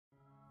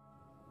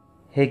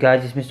Hey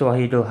guys, it's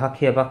MrWaheedulHaque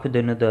here, back with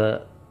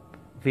another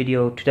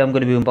video. Today I'm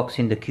going to be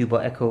unboxing the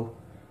Cubot Echo.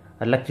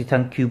 I'd like to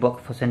thank Cubot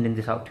for sending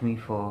this out to me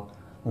for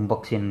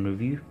unboxing and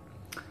review.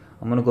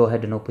 I'm going to go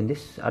ahead and open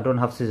this. I don't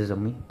have scissors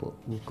on me, but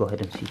we'll go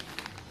ahead and see.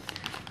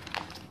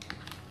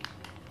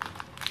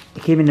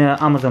 It came in an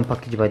Amazon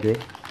package, by the way,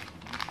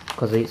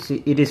 because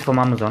it is from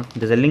Amazon.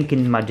 There's a link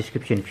in my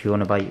description if you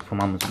want to buy it from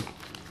Amazon.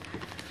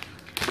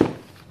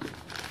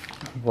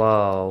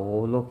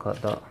 Wow, look at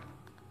that.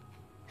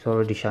 It's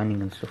already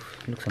shining and stuff.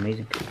 It looks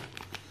amazing.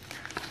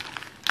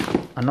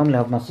 I normally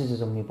have my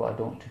scissors on me, but I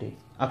don't today.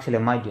 Actually, I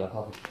might do. I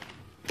have it.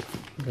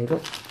 There you go.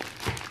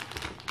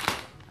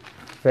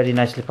 Very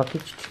nicely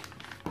packaged.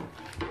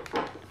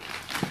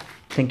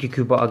 Thank you,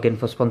 Cubot, again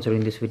for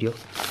sponsoring this video.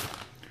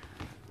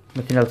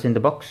 Nothing else in the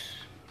box.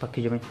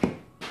 Package, I mean.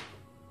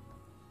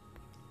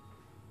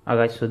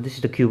 Alright, so this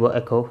is the Cubot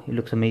Echo. It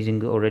looks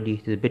amazing already.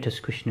 There's a bit of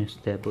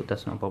squishiness there, but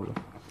that's not a problem.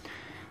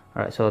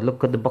 Alright, so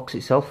look at the box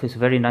itself. It's a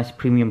very nice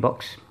premium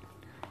box.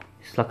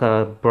 It's like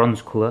a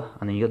bronze colour,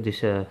 and then you got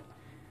this the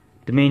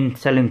main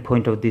selling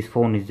point of this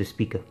phone is the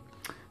speaker,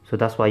 so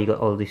that's why you got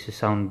all this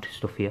sound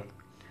stuff here,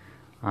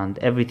 and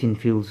everything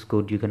feels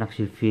good. You can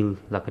actually feel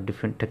like a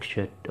different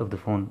texture of the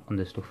phone on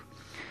the stuff.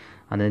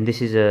 And then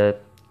this is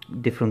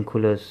different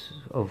colours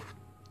of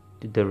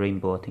the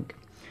rainbow, I think.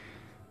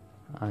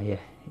 Yeah,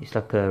 it's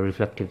like a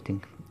reflective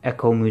thing.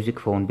 Echo music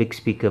phone, big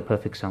speaker,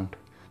 perfect sound.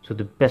 So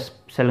the best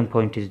selling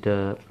point is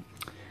the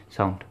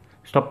sound.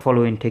 Stop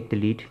following, take the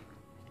lead.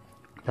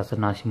 That's a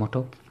nice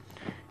motto.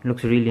 It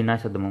looks really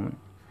nice at the moment.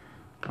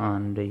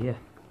 And yeah,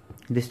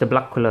 this is the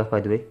black color, by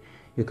the way.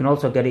 You can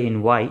also get it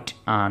in white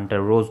and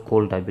rose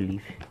gold, I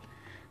believe.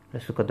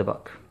 Let's look at the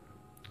back.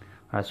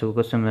 Alright, so we've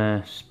got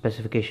some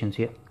specifications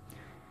here.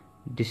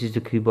 This is the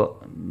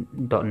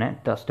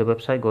Cubot.net. That's the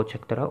website. Go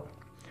check that out.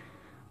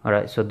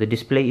 Alright, so the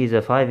display is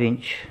a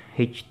 5-inch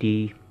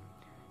HD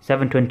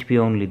 720p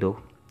only though.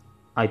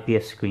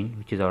 IPS screen,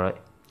 which is alright.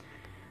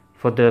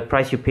 For the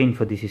price you're paying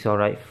for this, is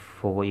alright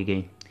for what you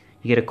gain.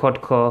 You get a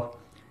quad-core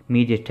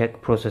MediaTek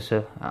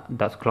processor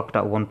that's clocked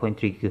at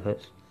 1.3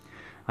 GHz,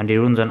 and it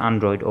runs on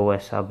Android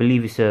OS. I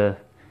believe it's a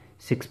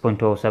 6.0,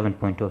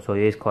 7.0, so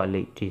it is quite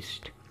late. It's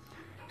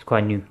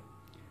quite new.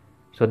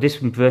 So this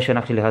version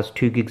actually has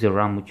 2 gigs of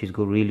RAM, which is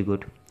good, really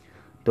good.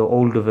 The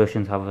older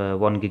versions have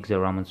 1 gigs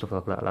of RAM and stuff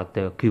like that, like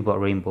the Cubot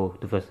Rainbow,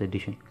 the first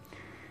edition.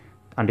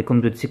 And it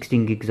comes with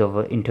 16 gigs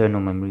of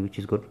internal memory, which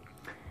is good.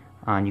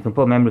 And you can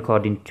put a memory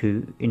card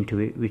into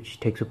it,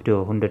 which takes up to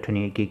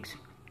 128 gigs.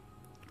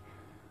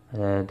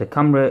 The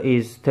camera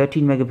is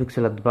 13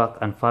 megapixel at the back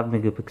and 5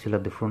 megapixel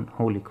at the front.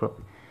 Holy crap.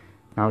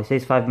 Now it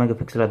says 5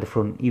 megapixel at the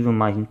front. Even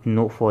my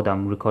Note 4 that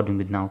I'm recording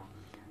with now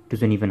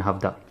doesn't even have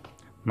that.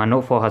 My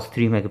Note 4 has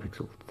 3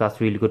 megapixels. That's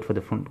really good for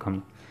the front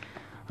camera.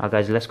 Alright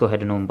guys, let's go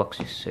ahead and unbox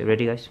this.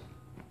 Ready guys?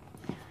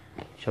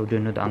 Shall we do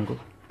another angle?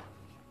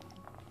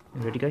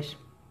 Ready guys?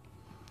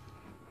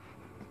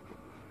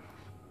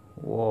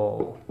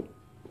 Whoa.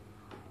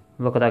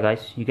 Look at that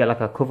guys. You get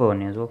like a cover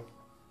on it as well.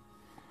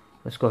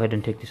 Let's go ahead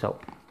and take this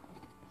out.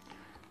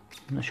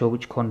 I'm not sure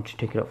which corner to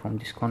take it out from.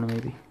 This corner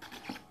maybe.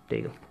 There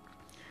you go.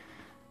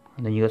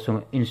 And then you got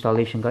some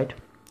installation guide.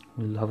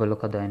 We'll have a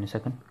look at that in a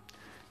second.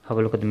 Have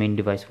a look at the main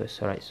device first.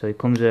 Alright, so it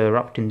comes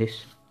wrapped in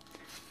this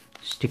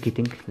sticky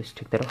thing. Let's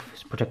take that off.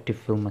 It's protective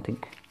film, I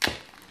think.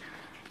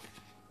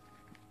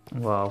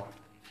 Wow.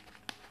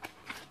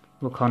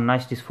 Look how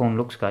nice this phone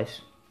looks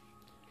guys.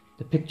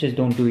 The pictures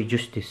don't do it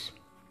justice.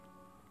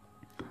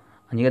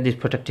 And you got this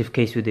protective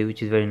case with it,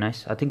 which is very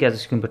nice. I think it has a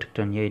screen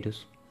protector, and yeah, it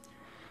does.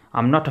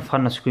 I'm not a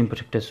fan of screen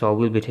protectors, so I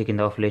will be taking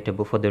that off later,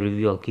 but for the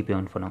review I'll keep it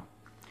on for now.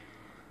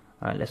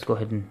 Alright, let's go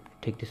ahead and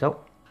take this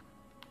out.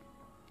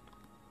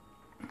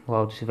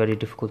 Wow, this is very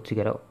difficult to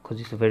get out because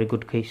it's a very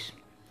good case.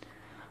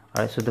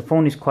 Alright, so the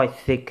phone is quite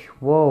thick.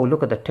 Whoa,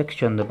 look at the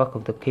texture on the back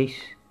of the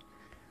case.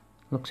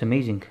 Looks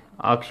amazing.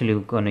 I'm actually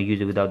going to use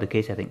it without the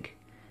case, I think.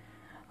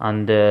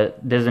 And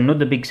there's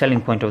another big selling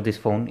point of this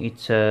phone.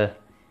 It's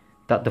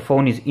that the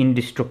phone is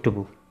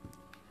indestructible.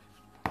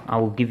 I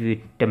will give you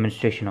a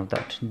demonstration of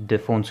that. The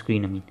phone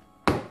screen, I mean.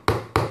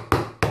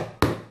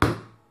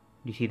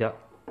 You see that?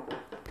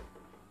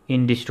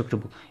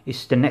 Indestructible.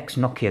 It's the next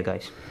Nokia,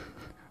 guys.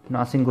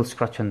 Not a single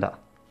scratch on that.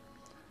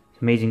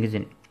 It's amazing,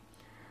 isn't it?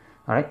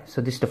 Alright,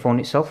 so this is the phone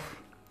itself.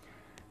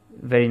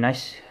 Very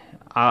nice.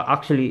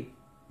 Actually,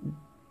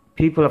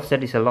 people have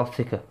said it's a lot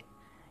thicker.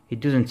 It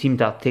doesn't seem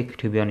that thick,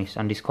 to be honest,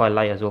 and it's quite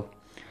light as well.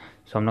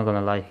 So I'm not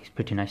gonna lie, it's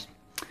pretty nice.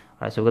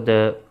 Alright, so we've got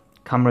the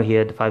camera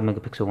here, the 5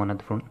 megapixel one at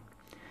the front.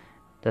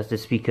 That's the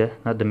speaker,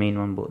 not the main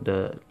one, but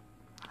the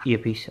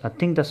earpiece. I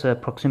think that's a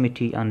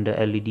proximity and the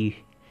LED.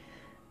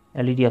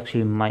 LED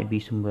actually might be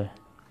somewhere.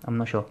 I'm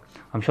not sure.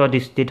 I'm sure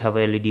this did have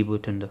a LED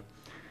button, the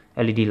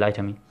LED light,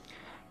 I mean.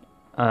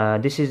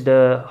 This is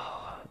the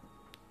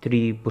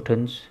 3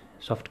 buttons,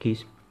 soft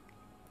keys.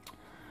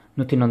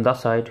 Nothing on that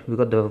side. We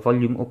got the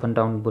volume up and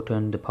down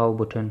button, the power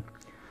button.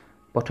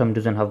 Bottom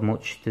doesn't have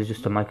much. There's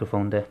just a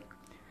microphone there.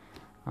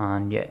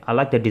 And yeah, I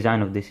like the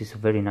design of this. It's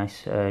very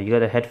nice. You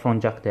got a headphone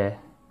jack there,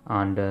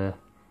 and the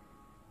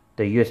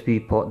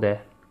USB port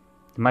there,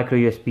 the micro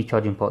USB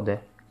charging port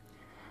there.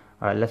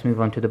 Alright, let's move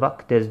on to the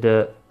back. There's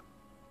the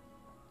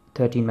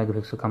 13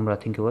 megapixel camera, I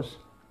think it was.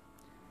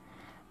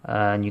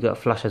 And you got a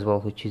flash as well,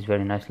 which is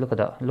very nice. Look at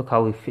that. Look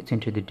how it fits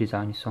into the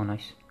design. It's so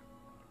nice.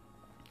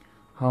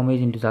 How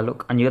amazing does that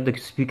look? And you got the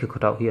speaker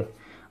cut out here,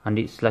 and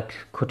it's like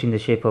cut in the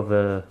shape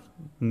of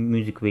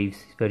music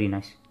waves. It's very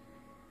nice.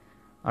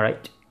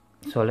 Alright,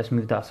 so let's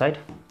move that aside.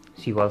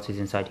 See what else is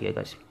inside here,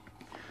 guys.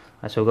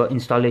 Alright, so we've got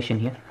installation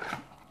here.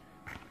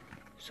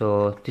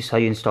 So this is how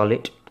you install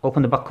it.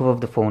 Open the back cover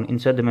of the phone,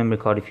 insert the memory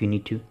card if you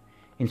need to,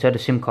 insert the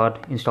SIM card,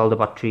 install the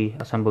battery,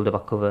 assemble the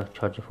back cover,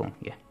 charge the phone.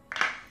 Yeah.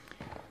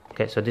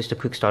 Okay, so this is the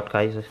quick start,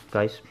 guys.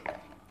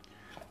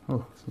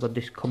 Oh, got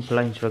this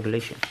compliance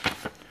regulation.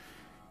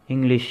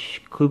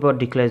 English, Cubot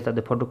declares that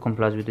the product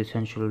complies with the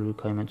essential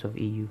requirements of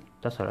EU.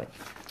 That's alright.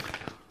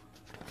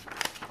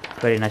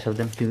 Very nice of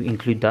them to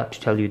include that, to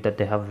tell you that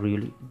they have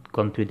really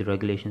gone through the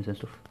regulations and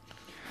stuff.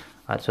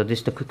 Alright, so this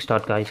is the quick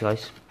start,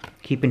 guys.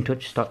 Keep in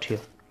touch, start here.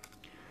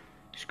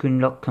 Screen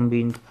lock can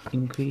be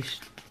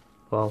increased.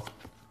 Wow.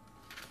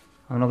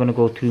 I'm not going to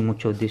go through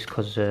much of this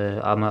because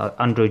I'm an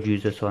Android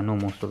user, so I know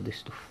most of this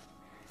stuff.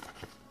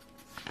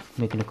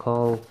 Making a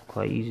call,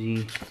 quite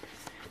easy.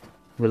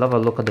 We'll have a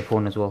look at the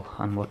phone as well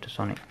and what's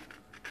on it.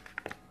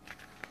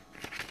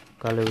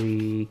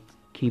 Gallery,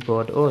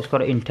 keyboard. Oh, it's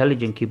got an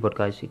intelligent keyboard,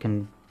 guys. You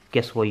can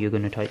guess what you're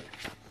going to type.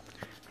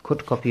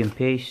 Cut, copy and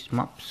paste,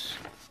 maps.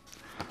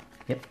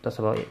 Yep, that's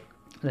about it.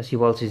 Let's see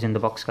what else is in the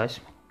box, guys.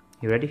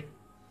 You ready?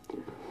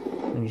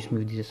 Let me just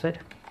move these aside.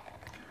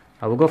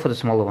 I will go for the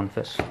smaller one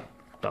first.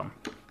 Done.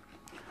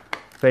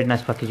 Very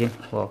nice packaging.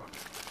 Wow.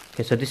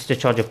 Okay, so this is the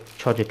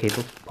charger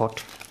cable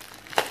port.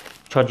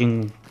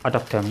 Charging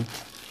adapter, I mean.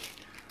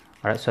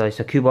 Alright, so it's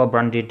a Cubot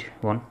branded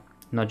one,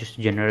 not just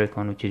a generic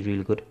one, which is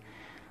really good.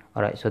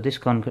 Alright, so this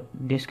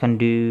can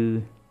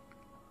do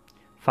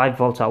 5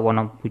 volts at 1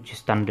 amp, which is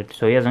standard.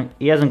 So he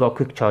hasn't got a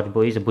quick charge,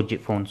 but he's a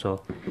budget phone,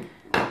 so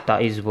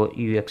that is what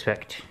you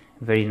expect.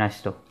 Very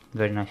nice though,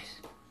 very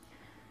nice.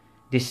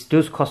 This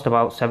does cost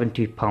about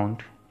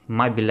 £70.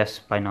 Might be less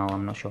by now,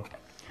 I'm not sure.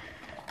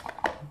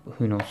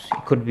 Who knows?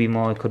 It could be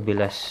more, it could be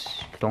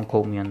less. Don't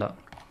quote me on that.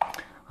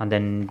 And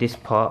then this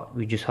part,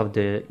 we just have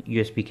the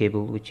USB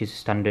cable, which is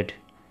standard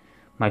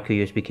micro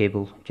USB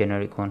cable,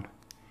 generic one.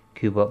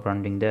 Cubot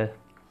branding there.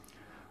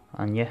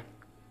 And yeah,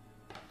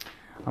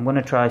 I'm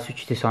gonna try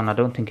switch this on. I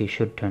don't think it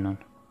should turn on.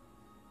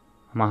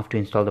 I might have to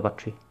install the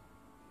battery.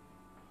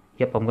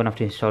 Yep, I'm gonna have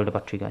to install the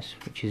battery, guys,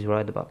 which is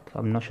right at the back.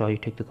 I'm not sure how you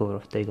take the cover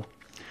off. There you go.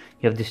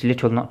 You have this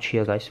little notch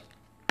here, guys,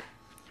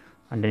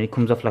 and then it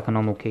comes off like a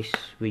normal case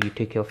where you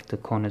take it off the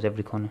corners,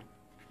 every corner.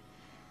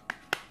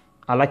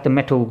 I like the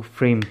metal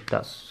frame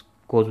that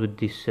goes with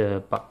this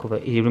back cover.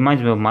 It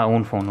reminds me of my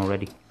own phone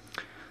already.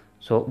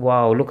 So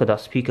wow, look at that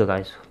speaker,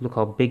 guys. Look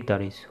how big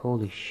that is.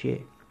 Holy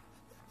shit.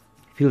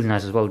 Feels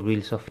nice as well,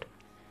 really soft.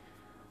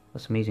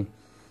 That's amazing.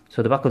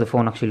 So the back of the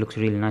phone actually looks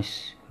really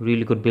nice.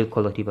 Really good build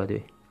quality, by the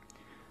way.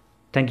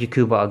 Thank you,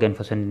 Cubot, again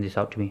for sending this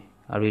out to me.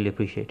 I really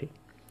appreciate it.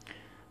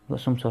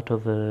 Got some sort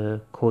of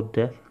code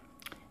there.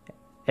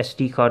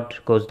 SD card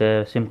goes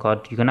there, SIM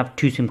card. You can have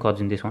 2 SIM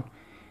cards in this one.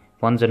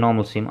 One's a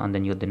normal SIM and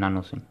then you have the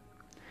nano SIM.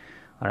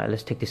 Alright,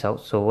 let's take this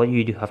out. So what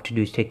you have to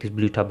do is take this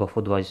blue tab off,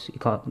 otherwise you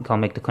can't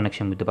make the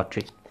connection with the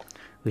battery,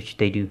 which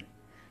they do.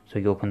 So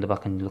you open the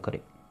back and look at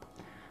it.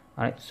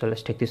 Alright, so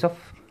let's take this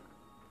off.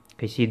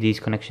 Okay, see these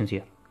connections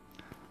here.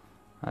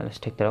 Alright, let's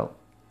take that out.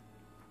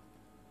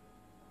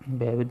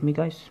 Bear with me,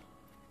 guys.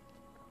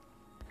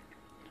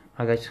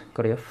 Alright guys,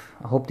 got it off.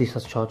 I hope this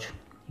has charge.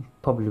 It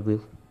probably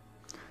will.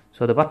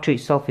 So the battery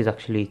itself is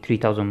actually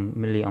 3000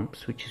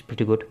 milliamps, which is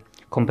pretty good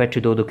compared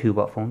to the other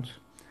Cubot phones,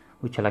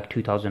 which are like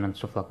 2000 and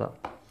stuff like that.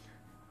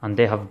 And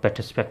they have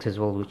better specs as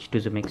well, which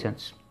doesn't make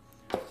sense.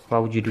 Why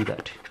would you do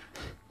that?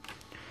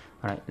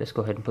 Alright, let's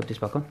go ahead and put this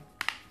back on.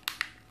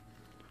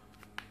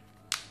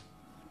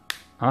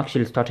 I'm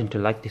actually starting to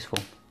like this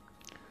phone.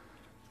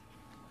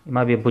 It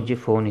might be a budget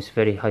phone, it's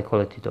very high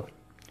quality though.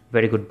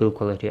 Very good build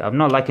quality. I'm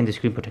not liking the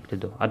screen protector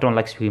though. I don't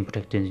like screen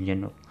protectors in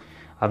general.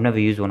 I've never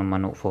used one on my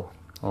Note 4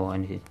 or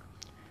anything.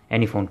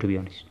 Any phone, to be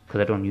honest,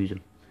 because I don't use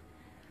them.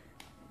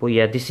 But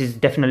yeah, this is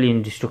definitely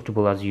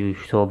indestructible, as you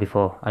saw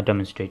before I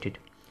demonstrated.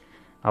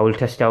 I will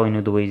test it out in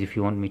other ways if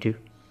you want me to.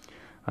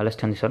 Let's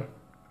turn this on.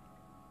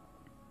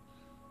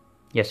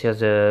 Yes, he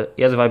has a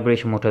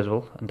vibration motor as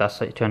well.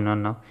 That's it turned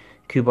on now.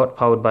 Cubot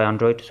powered by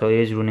Android, so it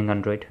is running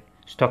Android.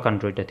 Stock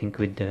Android, I think,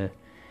 with the...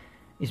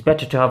 It's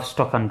better to have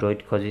stock Android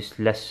because it's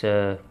less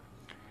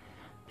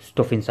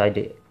stuff inside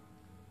it.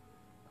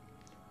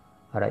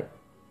 Alright.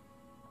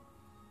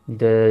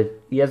 The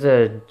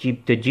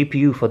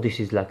GPU for this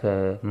is like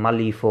a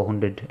Mali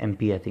 400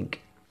 MP, I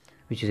think,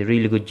 which is a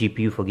really good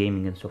GPU for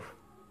gaming and stuff.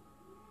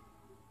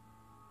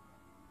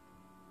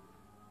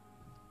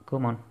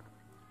 Come on.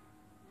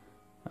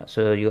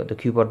 So you got the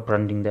Cubot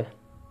branding there.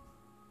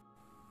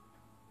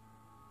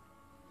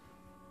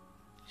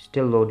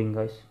 Still loading,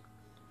 guys.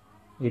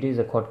 It is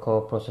a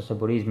quad-core processor,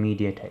 but it is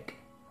MediaTek.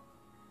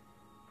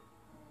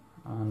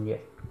 And yeah,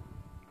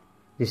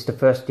 this is the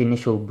first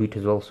initial boot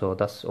as well, so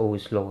that's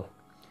always slower.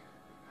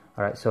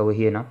 Alright, so we're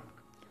here now.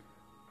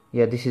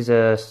 Yeah, this is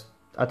a,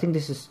 I think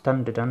this is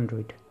standard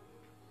Android.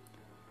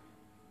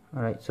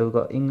 Alright, so we've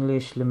got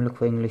English. Let me look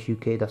for English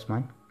UK, that's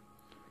mine.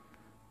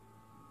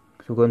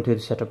 So we're going through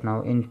the setup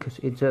now.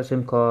 Insert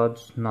SIM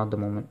cards, not at the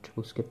moment,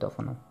 we'll skip that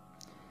for now.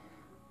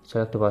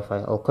 Select the Wi-Fi.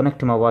 I'll connect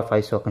to my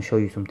Wi-Fi so I can show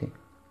you something.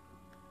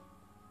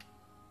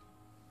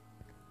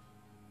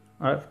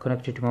 Alright,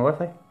 connected to my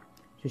Wi-Fi.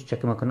 Just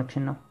checking my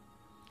connection now.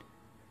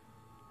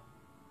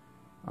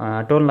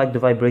 I don't like the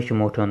vibration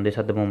motor on this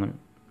at the moment,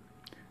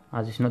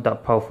 as it's not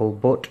that powerful,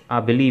 but I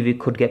believe it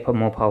could get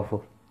more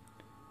powerful.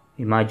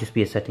 It might just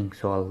be a setting,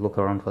 so I'll look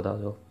around for that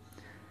as well.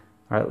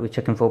 Alright, we're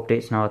checking for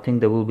updates now. I think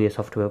there will be a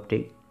software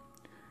update.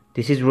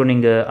 This is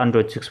running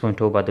Android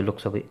 6.0 by the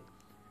looks of it.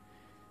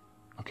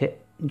 Okay,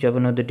 do you have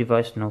another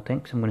device? No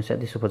thanks, I'm going to set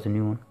this up as a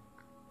new one.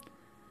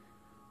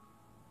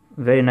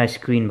 Very nice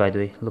screen, by the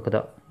way, look at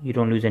that. You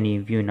don't lose any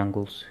viewing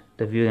angles.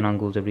 The viewing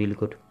angles are really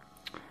good.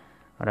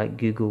 Alright,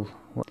 Google.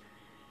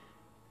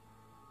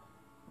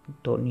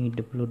 Don't need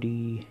the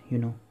bloody, you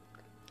know.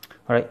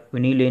 Alright, we're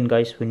nearly in,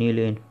 guys, we're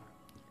nearly in.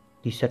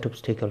 These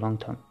setups take a long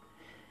time.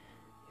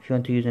 If you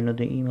want to use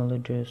another email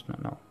address,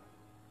 not now.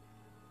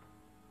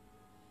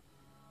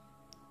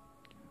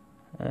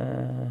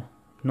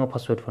 No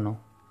password for now.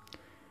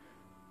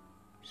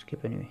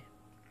 Skip anyway.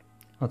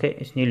 Okay,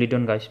 it's nearly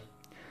done, guys.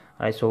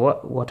 Alright, so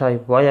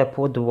why I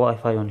put the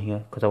Wi-Fi on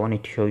here, because I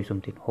wanted to show you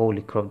something.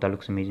 Holy crap, that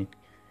looks amazing.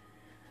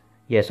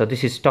 Yeah, so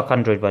this is stock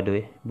Android, by the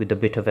way, with a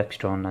bit of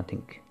extra on, I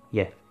think.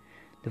 Yeah,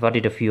 they've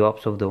added a few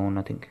apps of their own,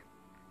 I think.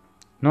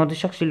 No,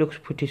 this actually looks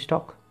pretty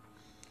stock.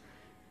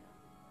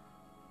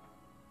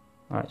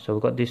 Alright, so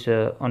we've got this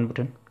on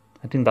button.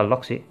 I think that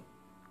locks it.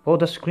 Oh,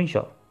 that's a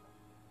screenshot.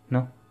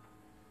 No.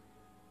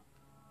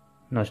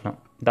 No, it's not.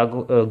 That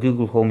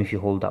Google Home, if you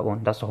hold that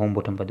one. That's the home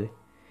button, by the way.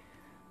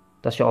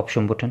 That's your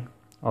option button,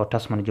 or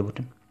task manager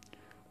button.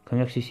 Can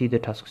you actually see the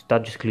tasks?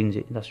 That just cleans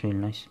it. That's really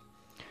nice.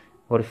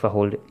 What if I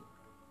hold it?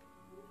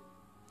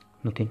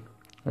 Nothing.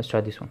 Let's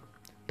try this one.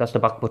 That's the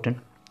back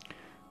button.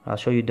 I'll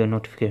show you the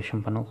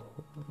notification panel.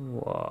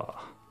 Wow.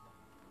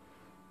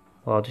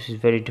 Wow, this is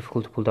very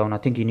difficult to pull down. I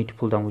think you need to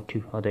pull down with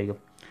two. Oh, there you go.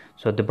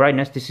 So the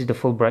brightness, this is the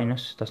full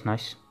brightness. That's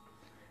nice.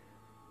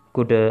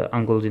 Good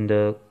angles in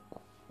the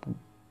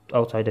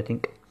outside, I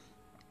think.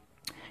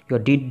 Your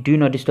do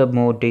not disturb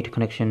mode, data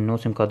connection, no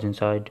SIM cards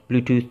inside.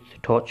 Bluetooth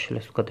torch.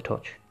 Let's look at the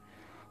torch.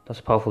 That's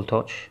a powerful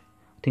torch.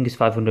 I think it's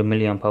 500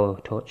 milliamp hour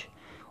torch.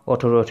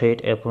 Auto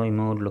rotate, airplane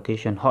mode,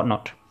 location, hot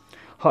knot.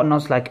 Hot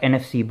knot's like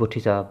NFC, but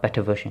it's a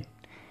better version.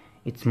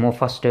 It's more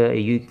faster.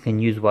 You can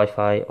use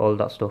Wi-Fi, all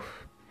that stuff.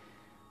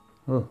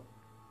 Oh,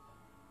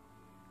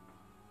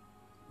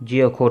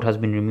 geocode has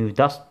been removed.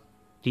 Do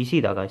you see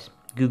that, guys?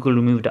 Google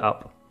removed the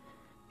app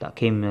that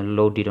came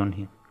loaded on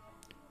here.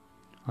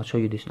 I'll show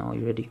you this now. Are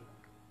you ready?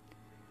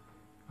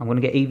 I'm going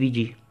to get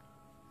AVG.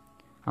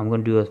 I'm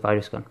going to do a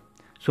virus scan.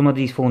 Some of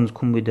these phones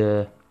come with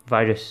a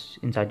virus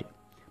inside it,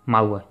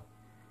 malware.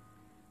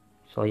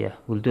 So yeah,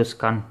 we'll do a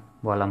scan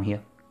while I'm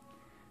here,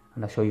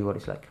 and I'll show you what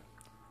it's like.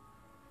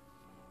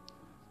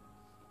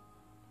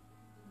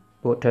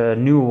 But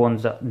new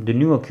ones, the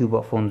newer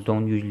Cubot phones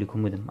don't usually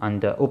come with them,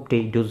 and the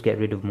update does get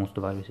rid of most of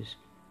the viruses.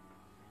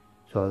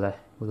 So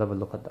we'll have a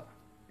look at that.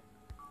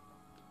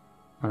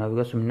 Alright, we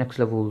got some next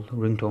level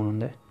ringtone on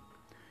there.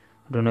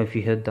 I don't know if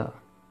you heard that.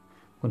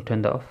 I'm going to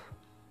turn that off.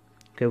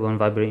 Okay, we're on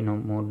vibrating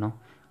mode now.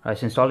 Alright,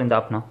 it's installing the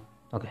app now.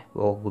 Okay,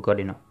 well, we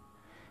got it now.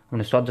 I'm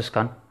going to start the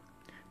scan.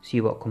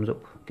 See what comes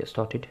up. Get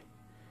started.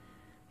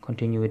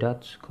 Continue with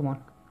ads. Come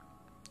on.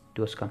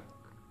 Do a scan.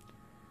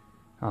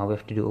 We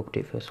have to do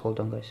update first. Hold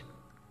on, guys.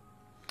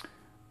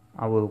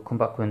 I will come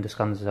back when the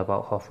scan is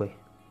about halfway,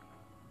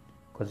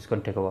 because it's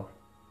going to take a while.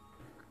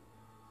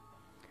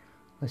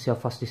 Let's see how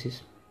fast this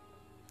is.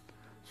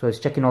 So it's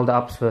checking all the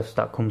apps first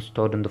that comes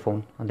stored on the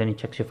phone, and then it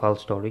checks your file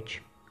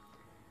storage.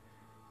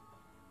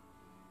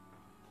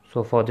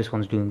 So far this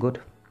one's doing good.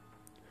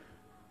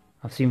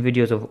 I've seen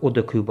videos of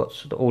other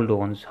Cubots, the older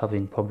ones,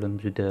 having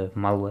problems with the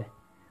malware.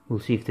 We'll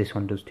see if this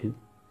one does too.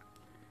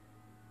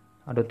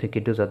 I don't think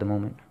it does at the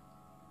moment.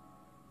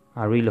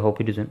 I really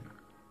hope it doesn't.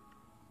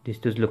 This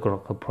does look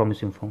like a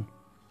promising phone.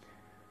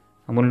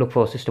 I'm going to look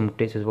for system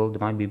updates as well. There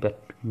might be better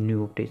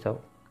new updates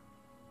out.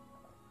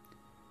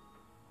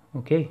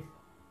 Okay.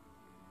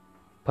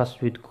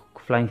 Passed with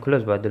flying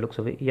colours by the looks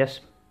of it. Yes.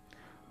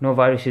 No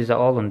viruses at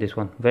all on this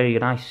one. Very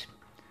nice.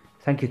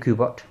 Thank you,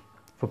 Cubot,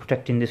 for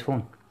protecting this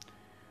phone.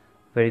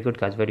 Very good,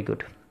 guys. Very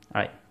good.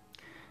 Alright.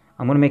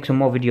 I'm going to make some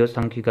more videos.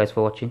 Thank you guys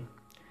for watching.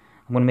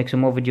 I'm going to make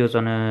some more videos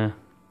on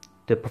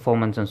the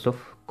performance and stuff.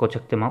 Go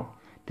check them out.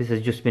 This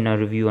has just been a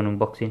review and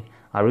unboxing.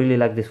 I really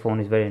like this phone.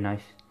 It's very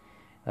nice.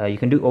 You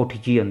can do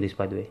OTG on this,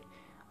 by the way.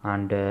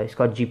 And it's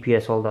got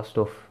GPS, all that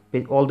stuff.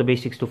 All the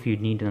basic stuff you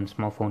need in a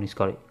smartphone, it's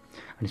got it.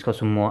 And it's got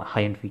some more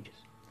high-end features.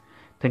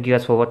 Thank you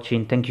guys for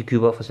watching. Thank you,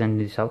 Cubot, for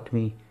sending this out to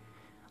me.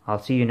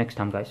 I'll see you next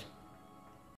time, guys.